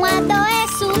eu não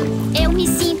adoeço. Eu me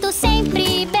sinto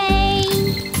sempre bem.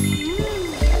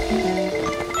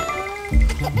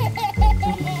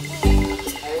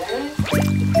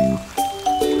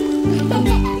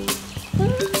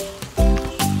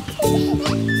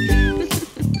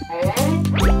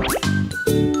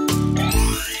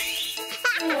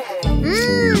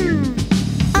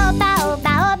 Oba,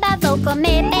 oba, oba, vou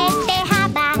comer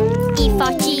beterraba e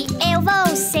forte eu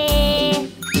vou ser.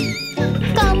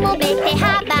 Como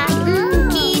beterraba,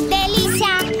 que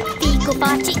delícia! Fico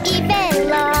forte e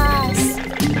veloz.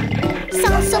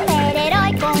 Sou um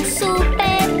super-herói com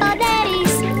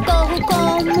superpoderes. Corro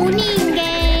como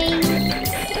ninguém.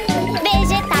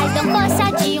 Vegetais dão força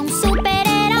de um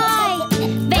super-herói.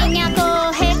 Venha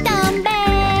correr também.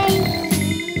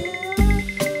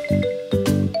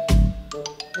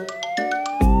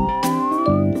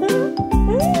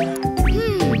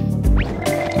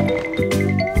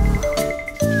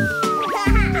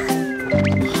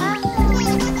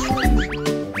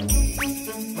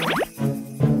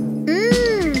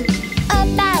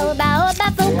 Oba, oba, oba,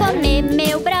 vou comer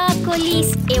meu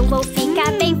brócolis. Eu vou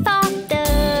ficar bem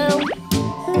fortão.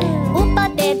 O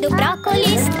poder do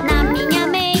brócolis na minha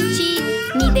mente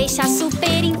me deixa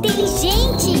super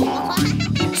inteligente.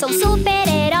 Sou um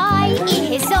super-herói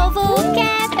e resolvo o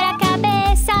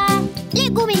quebra-cabeça.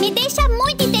 Legume me deixa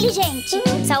muito inteligente.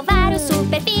 Salvar o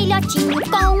super filhotinho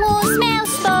com os meus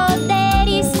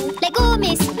poderes.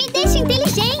 Legumes me deixa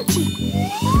inteligente.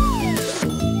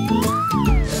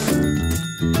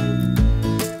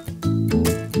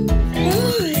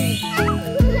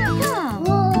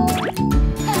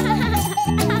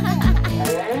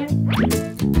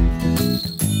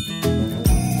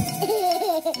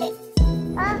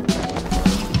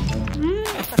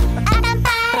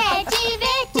 Acampar é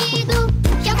divertido,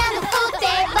 jogando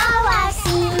futebol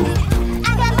assim.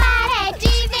 Acampar é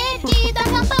divertido,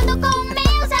 acampando com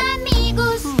meus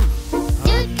amigos.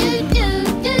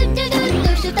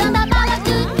 Chutando a bola,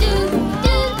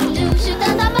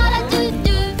 chutando a bola,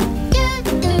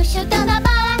 chutando a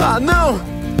bola. Ah, não!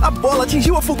 A bola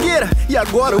atingiu a fogueira e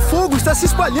agora o fogo está se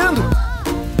espalhando.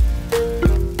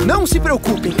 Não se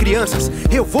preocupem, crianças.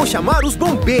 Eu vou chamar os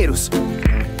bombeiros.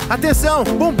 Atenção,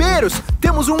 bombeiros!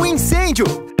 Temos um incêndio!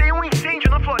 Tem um incêndio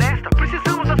na floresta.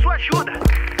 Precisamos da sua ajuda.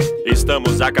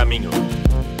 Estamos a caminho.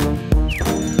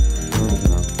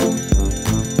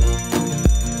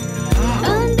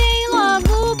 Andem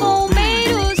logo,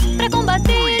 bombeiros, pra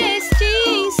combater este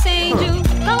incêndio.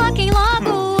 Coloquem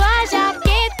logo a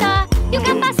jaqueta e o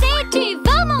capacete,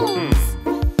 vamos!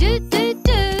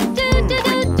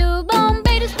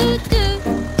 Bombeiros,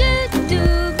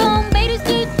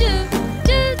 bombeiros,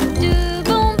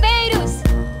 bombeiros.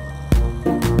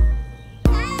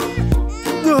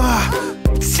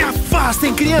 Se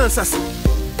afastem, crianças!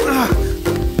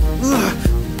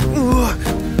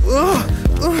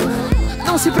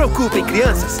 Não se preocupem,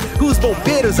 crianças. Os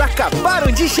bombeiros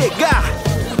acabaram de chegar.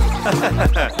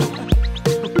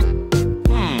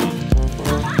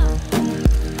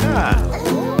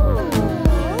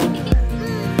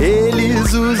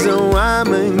 Eles usam a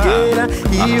mangueira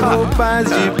e roupas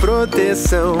de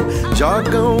proteção.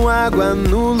 Jogam água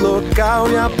no local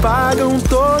e apagam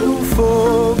todo o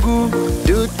fogo.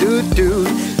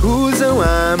 Usam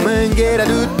a mangueira.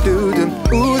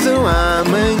 Usam a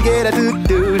mangueira.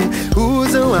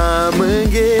 Usam a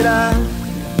mangueira.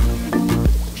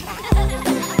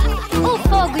 O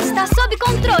fogo está sob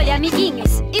controle,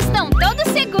 amiguinhos. Estão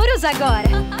todos seguros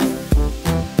agora.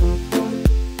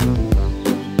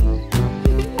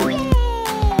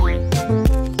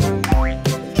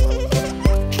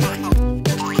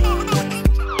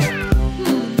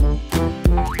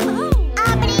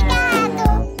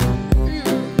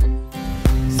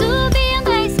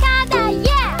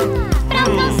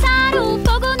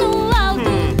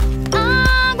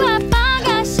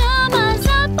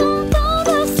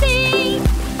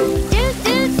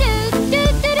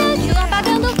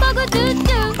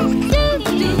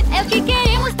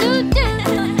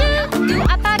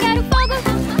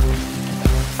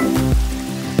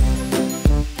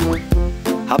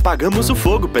 Apagamos o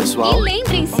fogo, pessoal. E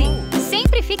lembrem-se,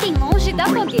 sempre fiquem longe da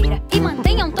fogueira e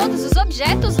mantenham todos os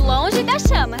objetos longe das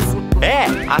chamas. É,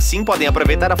 assim podem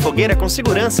aproveitar a fogueira com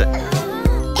segurança.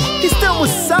 Estamos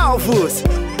salvos!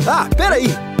 Ah,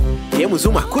 peraí! Temos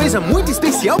uma coisa muito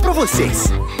especial pra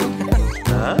vocês.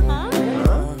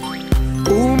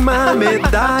 Uma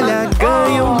medalha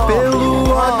ganham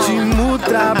pelo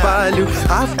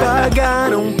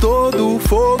Apagaram todo o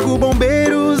fogo,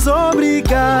 bombeiros,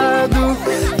 obrigado.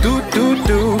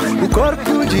 O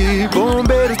corpo de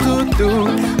bombeiros,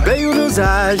 veio nos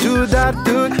ajudar,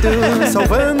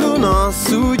 salvando o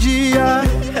nosso dia.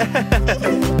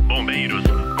 Bombeiros,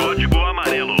 código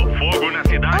amarelo, fogo na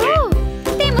cidade.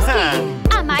 Temos que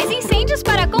ir. Há mais incêndios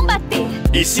para combater.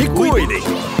 E se cuidem.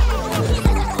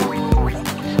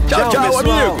 Tchau, tchau,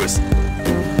 amigos.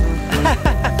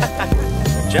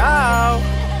 Tchau.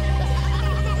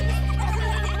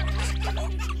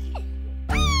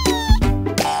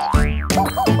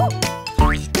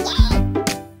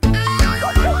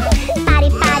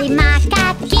 Pare,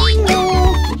 macaquinho.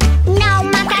 Não,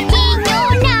 macaquinho,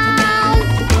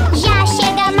 não. Já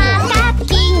chega,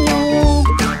 macaquinho.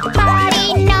 Pare,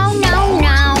 não, não,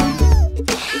 não.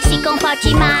 Se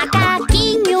comporte,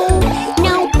 macaquinho.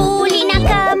 Não pule na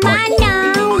cama,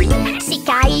 não. Se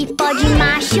cair, pode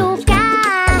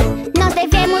machucar. Nós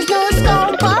devemos nos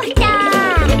comportar.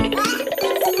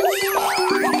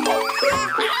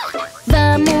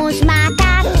 Vamos,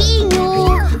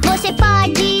 macaquinho. Você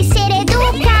pode ser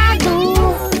educado.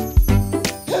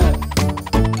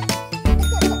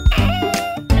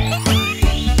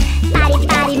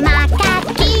 Pare,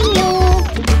 macaquinho.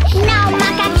 Não,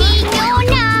 macaquinho,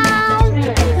 não.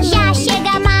 Já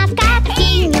chega,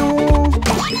 macaquinho.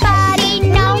 Pare,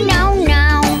 não, não,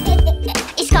 não.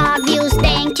 Escove os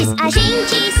dentes, a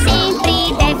gente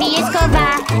sempre deve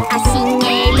escovar. Assim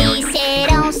eles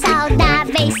serão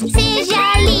saudáveis.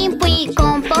 Seja limpo e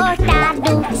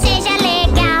comportado. Seja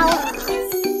legal.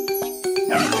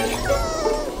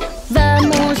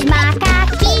 Vamos,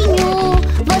 macaquinho.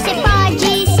 Você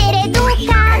pode ser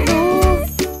educado.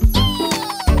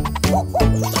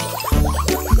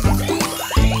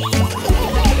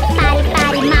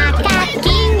 Pare,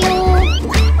 macaquinho.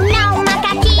 Não,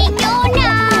 macaquinho,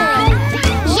 não.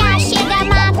 Já chega,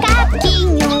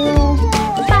 macaquinho.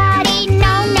 Pare,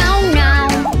 não, não, não.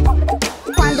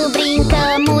 Quando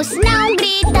brincamos, não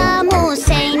gritamos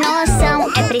sem noção.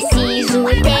 É preciso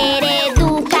ter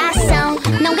educação.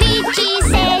 Não grite,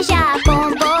 seja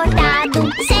comportado.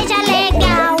 Seja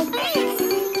legal.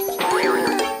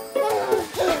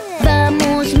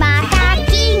 Vamos,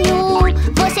 macaquinho.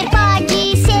 Você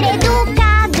pode ser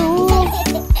educado.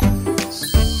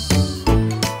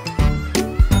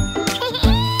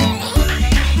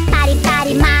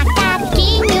 Pare,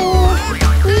 macaquinho.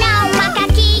 Não,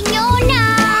 macaquinho,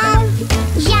 não.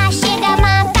 Já chega,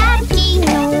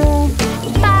 macaquinho.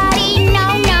 Pare,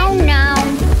 não, não, não.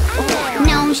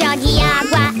 Não jogue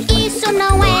água, isso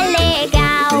não é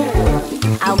legal.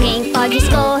 Alguém pode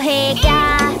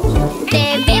escorregar.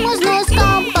 Devemos nos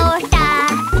comportar.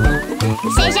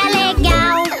 Seja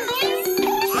legal.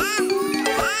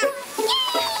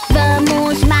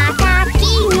 Vamos,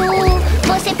 macaquinho.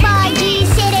 Você pode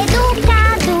ser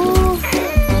educado.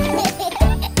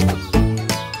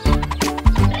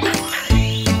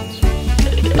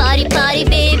 Pare,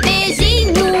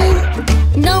 bebezinho.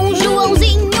 Não,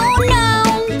 Joãozinho, não.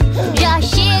 Já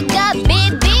chega,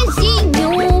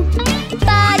 bebezinho.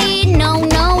 Pare, não,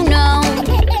 não, não.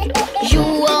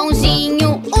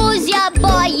 Joãozinho, use a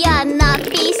boia na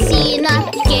piscina.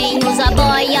 Quem usa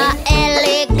boia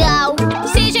é legal.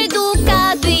 Seja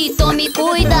educado e tome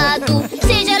cuidado.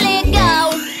 Seja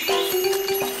legal.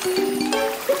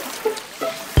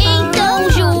 Então,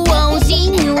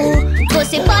 Joãozinho,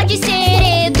 você pode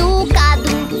ser educado.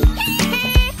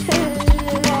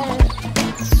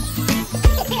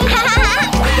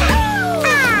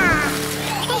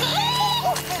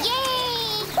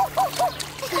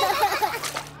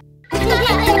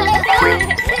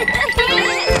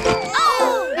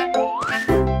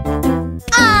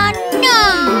 Ah,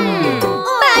 não!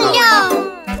 Balão!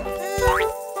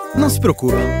 Não se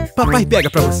preocupe, papai pega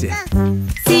pra você.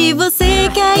 Se você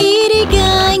cair e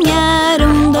ganhar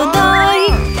um dodói,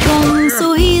 com um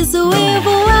sorriso eu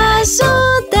vou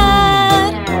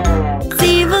ajudar.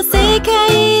 Se você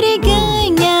cair e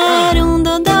ganhar um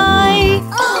dodói,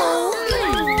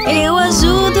 eu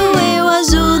ajudo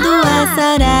a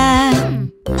sarar.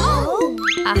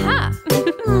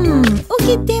 O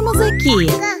que temos aqui?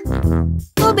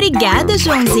 Obrigada,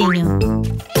 Joãozinho.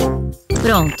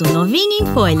 Pronto, novinho em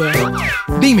folha.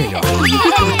 Bem melhor.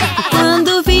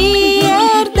 Quando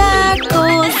vier da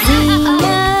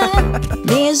cozinha,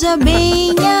 veja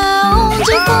bem aonde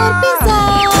for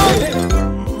pisar.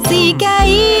 Se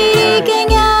cair e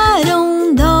ganhar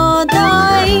um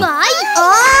dodói,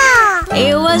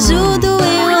 eu ajudo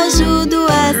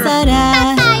a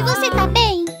sarar. Papai, você tá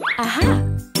bem?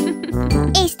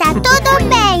 Está tudo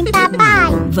bem,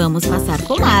 papai. Vamos passar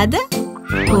pomada,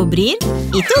 cobrir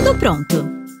e tudo pronto.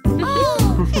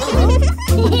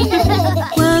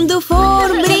 Quando for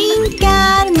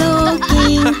brincar no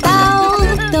quintal,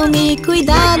 tome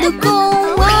cuidado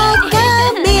com a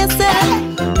cabeça.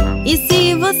 E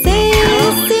se você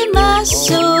se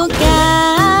machucar,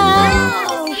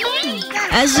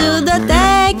 ajuda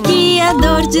até que a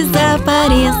dor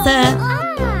desapareça.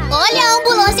 Olha, a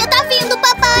ambulância tá vindo,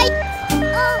 papai.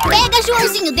 Pega,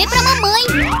 Joãozinho, dê pra mamãe.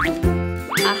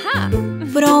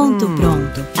 Pronto,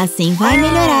 pronto. Assim vai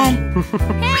melhorar.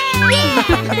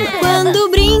 Quando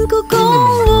brinco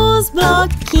com os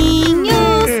bloquinhos,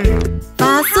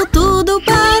 faço tudo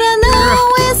para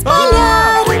não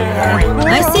espalhar.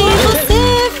 Mas se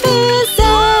você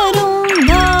fizer um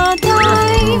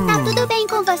dodói, Tá tudo bem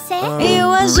com você?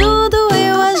 eu ajudo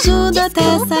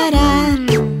até sarar.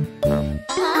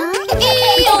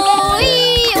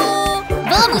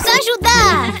 Vamos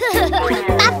ajudar.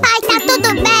 Papai, tá tudo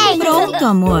bem? Pronto,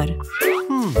 amor.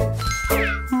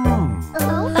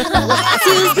 Se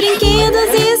os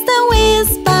brinquedos estão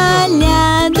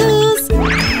espalhados,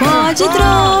 pode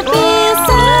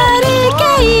tropeçar e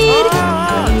cair.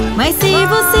 Mas se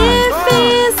você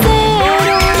fizer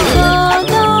um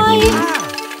dodói,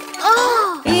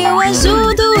 eu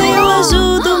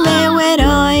ajudo, meu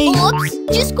herói. Ops,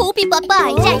 desculpe,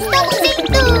 papai. Já estamos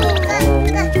indo!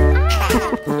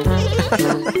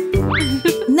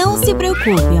 Não se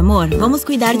preocupe, amor. Vamos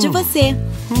cuidar de você.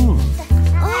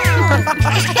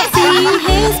 Se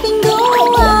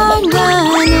respingou água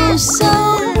no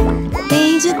chão,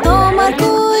 tem de tomar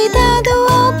cuidado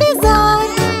ao pisar.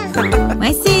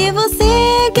 Mas se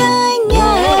você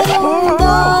ganhar um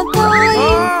dodói,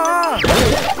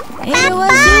 eu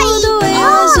ajudo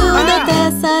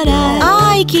até sarar.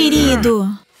 Ai, querido,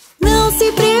 não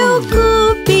se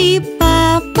preocupe,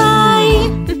 papai.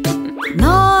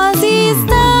 Nós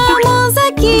estamos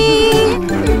aqui.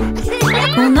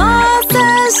 Com nossa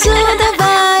ajuda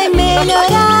vai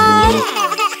melhorar.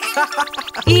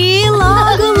 E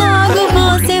logo, logo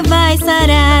você vai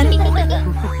sarar.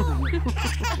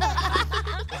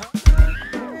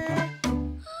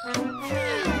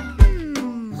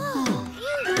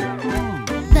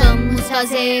 Vamos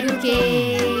fazer o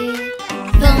quê?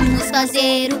 Vamos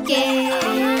fazer o quê?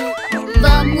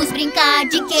 Vamos brincar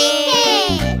de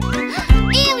quê?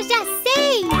 Eu já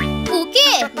sei! O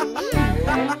quê?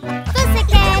 Você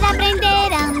quer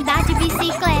aprender a andar de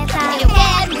bicicleta?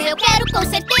 Eu quero com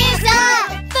certeza!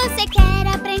 Você quer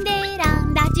aprender a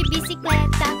andar de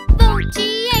bicicleta? Vou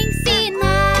te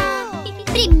ensinar!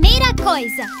 Primeira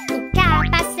coisa, o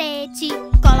capacete,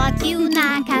 coloque-o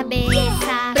na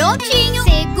cabeça. Prontinho!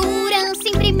 Segurança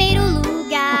em primeiro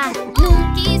lugar.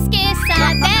 Nunca esqueça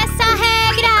dessa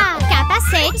regra.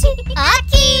 Capacete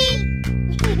aqui.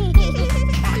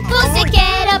 Você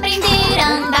quer aprender a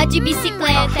andar de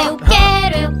bicicleta? Eu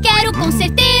quero com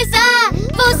certeza!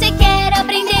 Você quer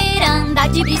aprender a andar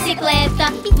de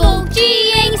bicicleta? Vou te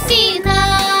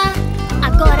ensinar!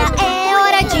 Agora é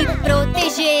hora de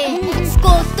proteger os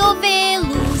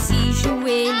cotovelos e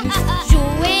joelhos,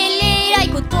 joelheira e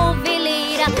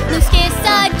cotoveleira. Não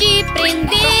esqueça de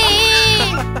prender.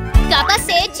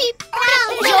 Capacete,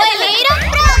 pronto. Joelheira,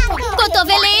 pronto.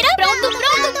 Cotoveleira, pronto.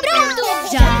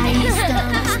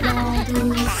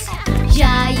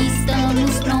 Já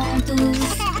estamos prontos.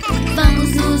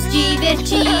 Vamos nos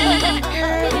divertir.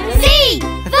 Sim,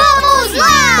 vamos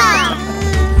lá!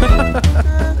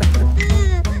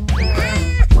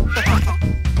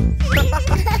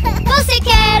 Você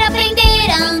quer aprender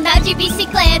a andar de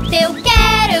bicicleta? Eu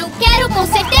quero com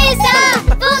certeza!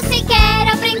 Você quer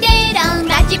aprender a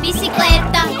andar de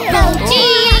bicicleta? Vou te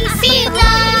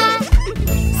ensinar!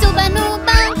 Suba no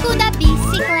banco da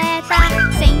bicicleta,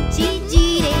 sente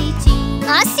direitinho.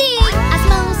 Assim, As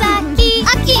mãos aqui,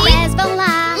 os pés vão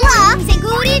lá.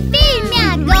 segure firme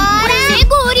agora.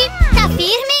 Segure! Tá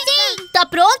firme? Sim. Tá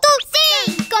pronto?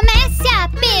 Sim. Comece a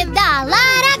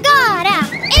pedalar agora.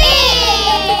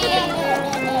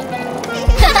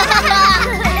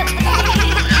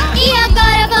 E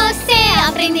agora você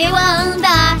aprendeu a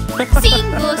andar. Sim,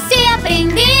 você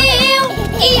aprendeu.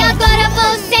 E agora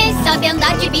você sabe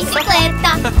andar de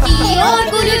bicicleta. Que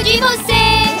orgulho de você.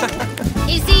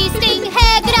 Existem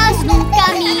regras no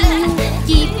caminho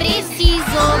que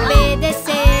precisa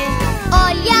obedecer.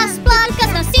 Olhe as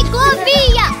placas na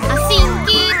ciclovia, assim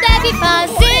que deve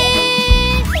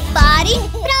fazer. Pare,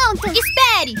 pronto.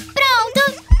 Espere, pronto.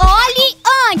 Olhe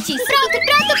antes.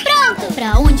 Pronto.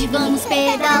 Pra onde vamos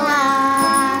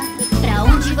pedalar? Pra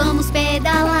onde vamos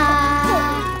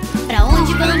pedalar? Pra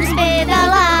onde vamos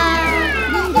pedalar?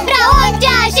 Pra onde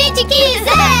a gente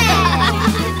quiser!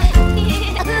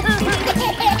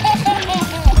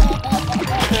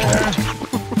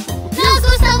 Nós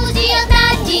gostamos de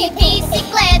andar de bicicleta.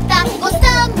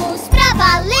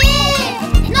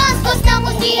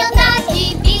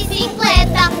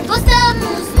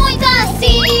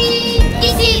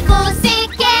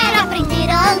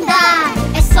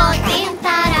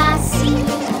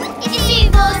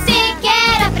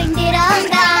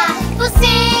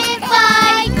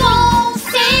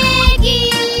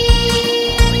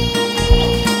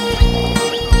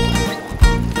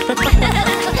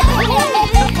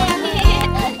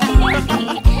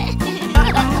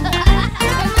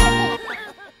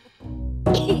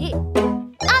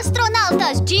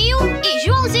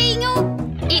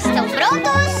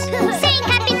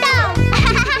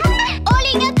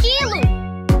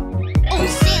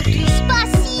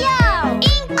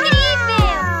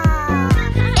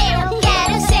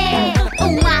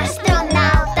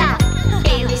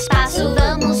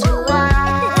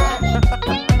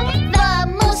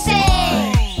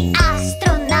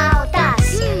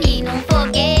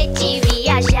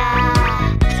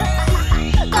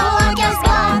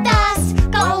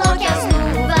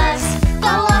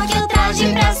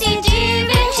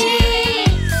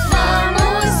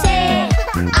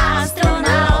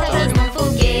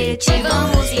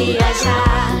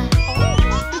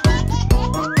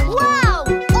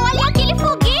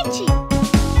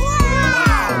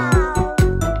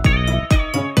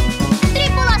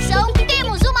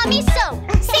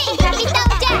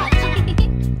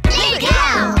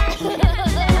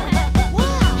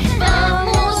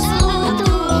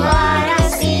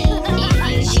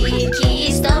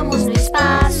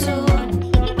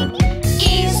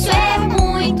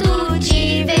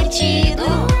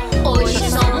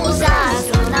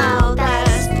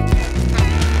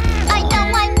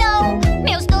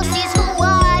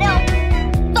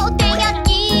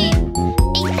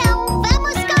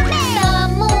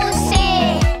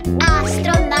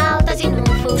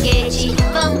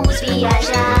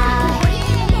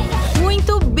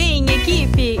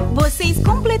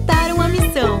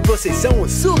 Vocês são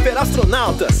os super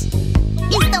astronautas.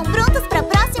 Estão prontos para a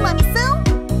próxima missão?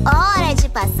 Hora de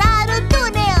passar o